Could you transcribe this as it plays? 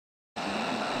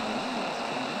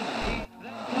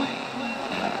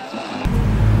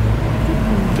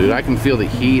Dude, I can feel the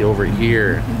heat over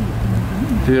here.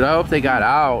 Dude, I hope they got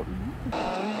out.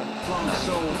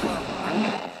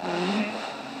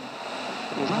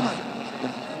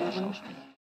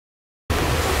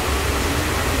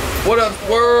 What up,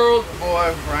 world?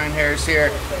 Boy, Ryan Harris here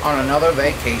on another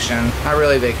vacation. Not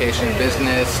really vacation,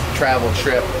 business, travel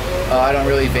trip. I don't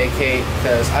really vacate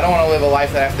because I don't want to live a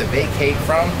life that I have to vacate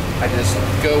from. I just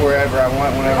go wherever I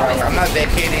want, whenever I want. I'm not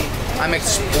vacating, I'm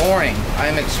exploring.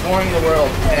 I'm exploring the world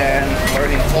and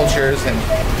learning cultures and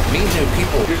meeting new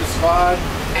people. Here's the spot.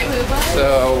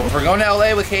 So we're going to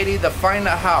LA with Katie to find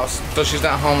a house so she's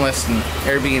not homeless and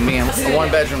Airbnb a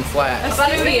 1-bedroom flat.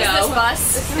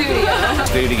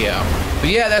 Studio. But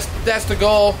yeah, that's the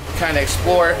goal. Kind of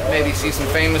explore, maybe see some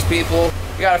famous people.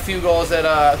 We got a few goals that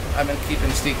I've been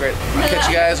keeping secret. I'll catch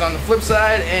you guys on the flip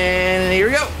side, and here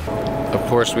we go. Of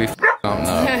course we don't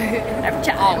know. Every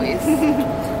time. Always.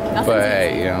 But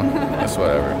hey, you know, that's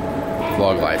whatever.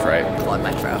 Vlog life, right? Vlog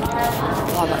life, bro.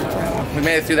 Vlog life, bro. We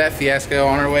made it through that fiasco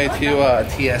on our way to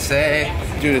TSA.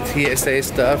 Do the TSA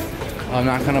stuff. I'm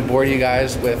not gonna bore you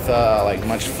guys with like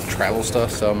much travel stuff,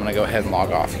 so I'm gonna go ahead and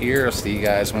log off here. I'll see you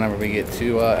guys whenever we get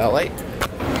to LA.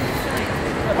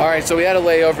 All right, so we had a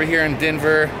layover here in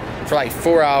Denver for like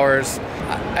 4 hours.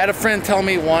 I had a friend tell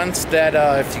me once that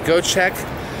if you go check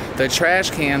the trash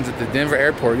cans at the Denver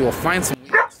airport, you'll find some.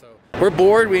 So we're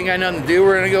bored, we ain't got nothing to do.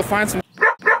 We're gonna go find some in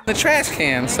the trash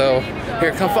can. So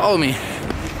here, come follow me.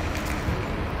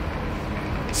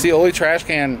 It's the only trash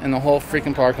can in the whole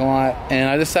freaking parking lot, and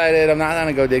I decided I'm not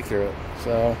gonna go dig through it.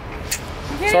 So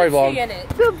sorry, vlog.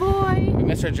 Good boy. We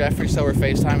missed our Jeffrey, so we're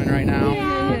FaceTiming right now.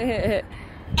 Yeah.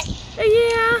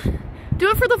 Yeah. Do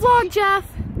it for the vlog, Jeff.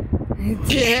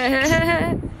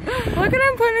 Yeah. Look at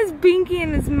him putting his binky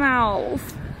in his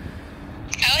mouth.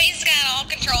 Oh, he's got all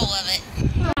control of it.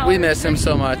 We miss him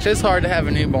so much. It's hard to have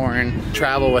a newborn,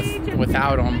 travel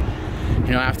without him.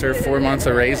 You know, after 4 months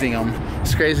of raising him.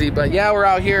 It's crazy, but yeah, we're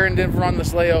out here in Denver on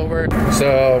this layover.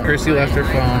 So Chrissy left her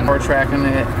phone. We're tracking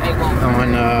it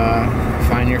on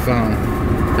Find Your Phone.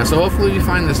 And so hopefully you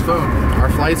find this phone. Our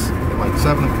flight's like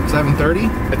 7:30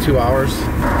 at 2 hours.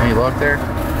 Any luck there?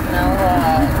 No.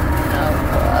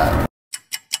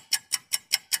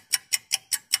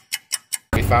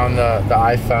 We found the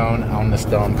iPhone on this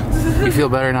dump. You feel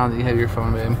better now that you have your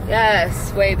phone, babe?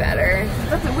 Yes, way better.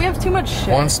 We have too much shit.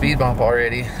 One speed bump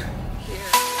already.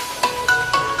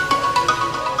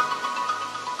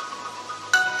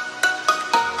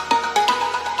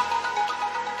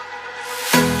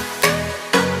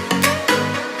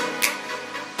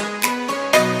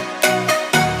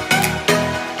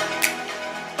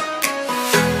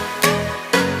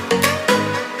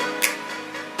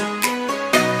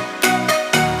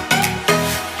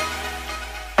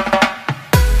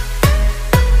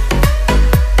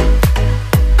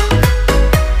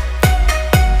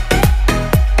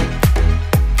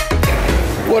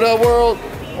 What up, world?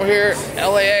 We're here,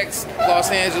 LAX, Los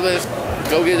Angeles.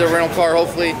 Go get a rental car,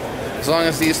 hopefully, as long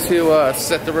as these two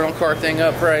set the rental car thing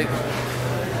up right.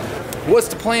 What's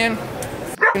the plan?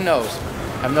 Who knows?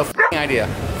 I have no idea.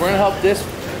 We're gonna help this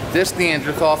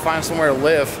Neanderthal find somewhere to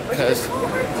live, because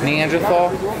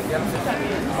Neanderthal,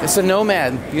 it's a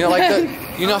nomad. You know, like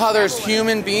you know how there's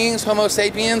human beings, Homo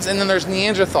sapiens, and then there's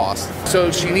Neanderthals.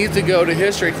 So she needs to go to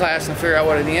history class and figure out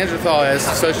what a Neanderthal is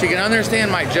so she can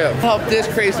understand my joke. Help this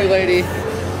crazy lady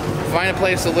find a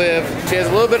place to live. She has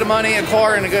a little bit of money, a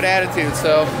car, and a good attitude,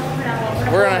 so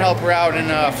we're gonna help her out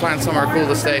and find somewhere cool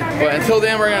to stay. But until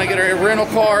then, we're gonna get her a rental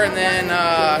car and then,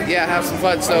 yeah, have some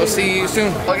fun. So see you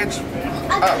soon. Luggage.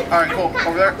 Oh, all right, cool.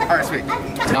 Over there. All right, sweet.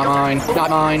 Not mine. Not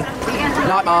mine.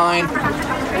 Not mine.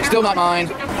 Still not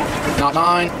mine. Not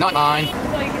mine. Not mine.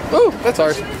 Ooh, that's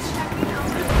ours.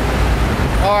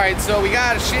 All right, so we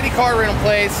got a shitty car rental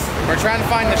place. We're trying to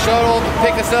find the shuttle to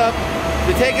pick us up,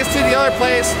 to take us to the other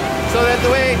place, so that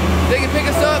the way they can pick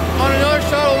us up on another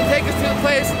shuttle and take us to the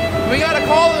place. We gotta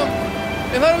call them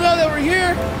and let them know that we're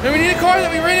here, and we need a car that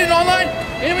we rented online,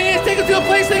 and we need to take us to a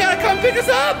place. They gotta come pick us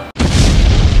up.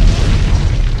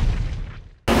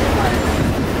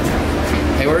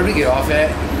 Hey, where did we get off at?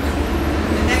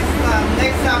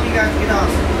 Next time you guys get off.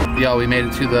 Yo, we made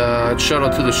it to the shuttle,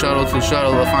 to find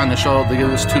the shuttle to get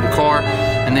us to the car,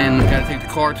 and then we gotta take the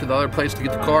car to the other place to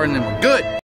get the car, and then we're good.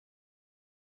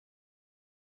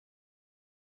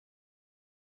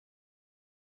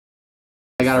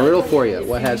 I got a riddle for you.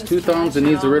 What has 2 thumbs and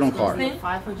needs a rental car? This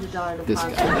guy.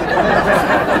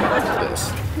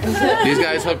 This. These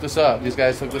guys hooked us up. These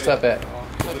guys hooked us up at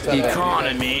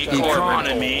Economy.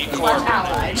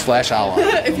 Slash Ally.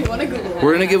 If you want to Google it.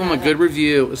 We're gonna give them a good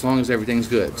review as long as everything's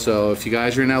good. So if you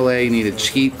guys are in LA, you need a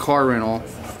cheap car rental,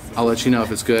 I'll let you know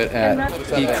if it's good at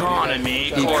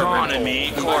Economy.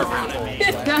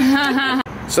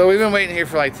 So we've been waiting here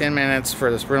for like 10 minutes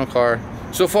for this rental car.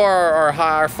 So far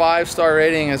our 5-star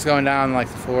rating is going down like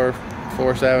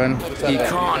 4.7.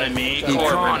 Economy.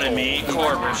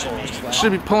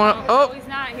 Should be pulling up. Oh, he's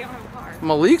not. He don't have a car.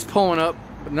 Malik's pulling up,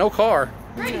 but no car.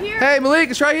 Right here. Hey Malik,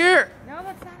 it's right here. No,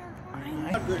 that's not our car.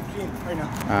 I'm good, clean right now.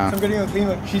 I'm getting a clean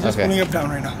one. She's just Okay. pulling up down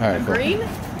right now. All right, cool. Green?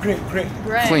 Great.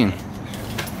 Gray. Clean.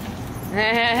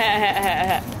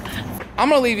 I'm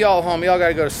gonna leave y'all home. Y'all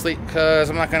gotta go to sleep because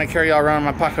I'm not gonna carry y'all around in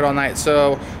my pocket all night.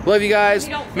 So love you guys.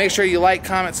 Make sure you like,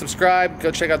 comment, subscribe.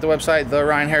 Go check out the website,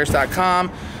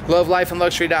 theryanharris.com.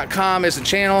 Lovelifeandluxury.com is the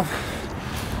channel.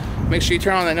 Make sure you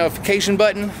turn on that notification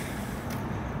button.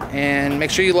 And make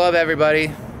sure you love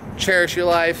everybody. Cherish your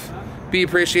life. Be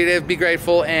appreciative. Be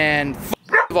grateful. And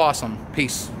awesome.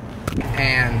 Peace.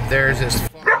 And there's this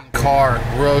fucking car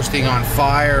roasting on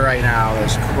fire right now.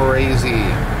 That's crazy.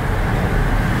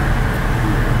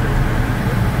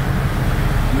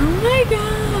 Oh my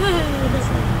god.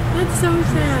 That's so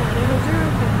sad. I hope you're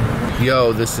okay.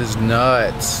 Yo, this is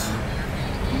nuts.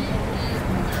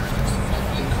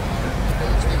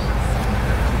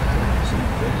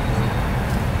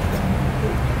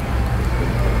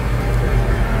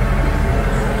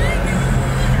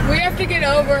 We have to get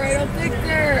over. I don't think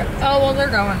they're... Oh, well, they're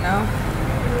going now.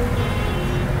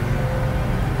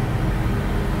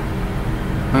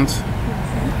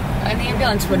 An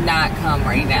ambulance would not come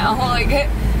right now. Like,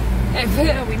 if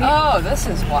it, oh, this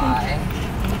is why.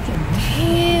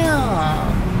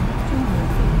 Damn.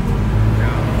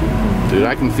 Dude,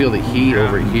 I can feel the heat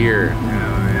over here.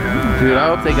 Dude, I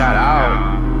hope they got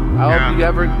out. I hope you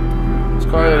ever...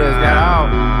 Scarlett has got out.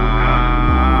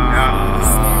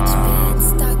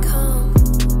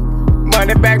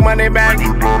 Money back.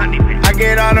 I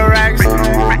get all the racks.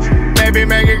 Baby,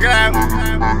 make it clap.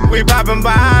 We poppin'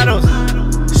 bottles.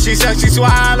 She suck, she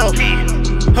swallow.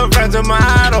 Her friends a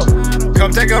model.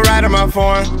 Come take a ride on my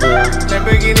foreign.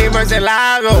 Lamborghini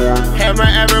Murcielago. Hammer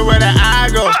everywhere that I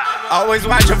go. Always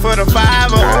watching for the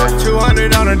 5-0.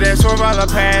 200 on the dash, swerve all the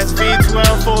pass.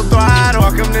 V12 full throttle.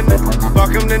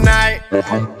 Fuck him tonight.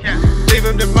 Leave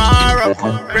him tomorrow.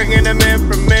 Bringing him in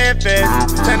from Memphis.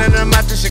 Sending him out to Chicago.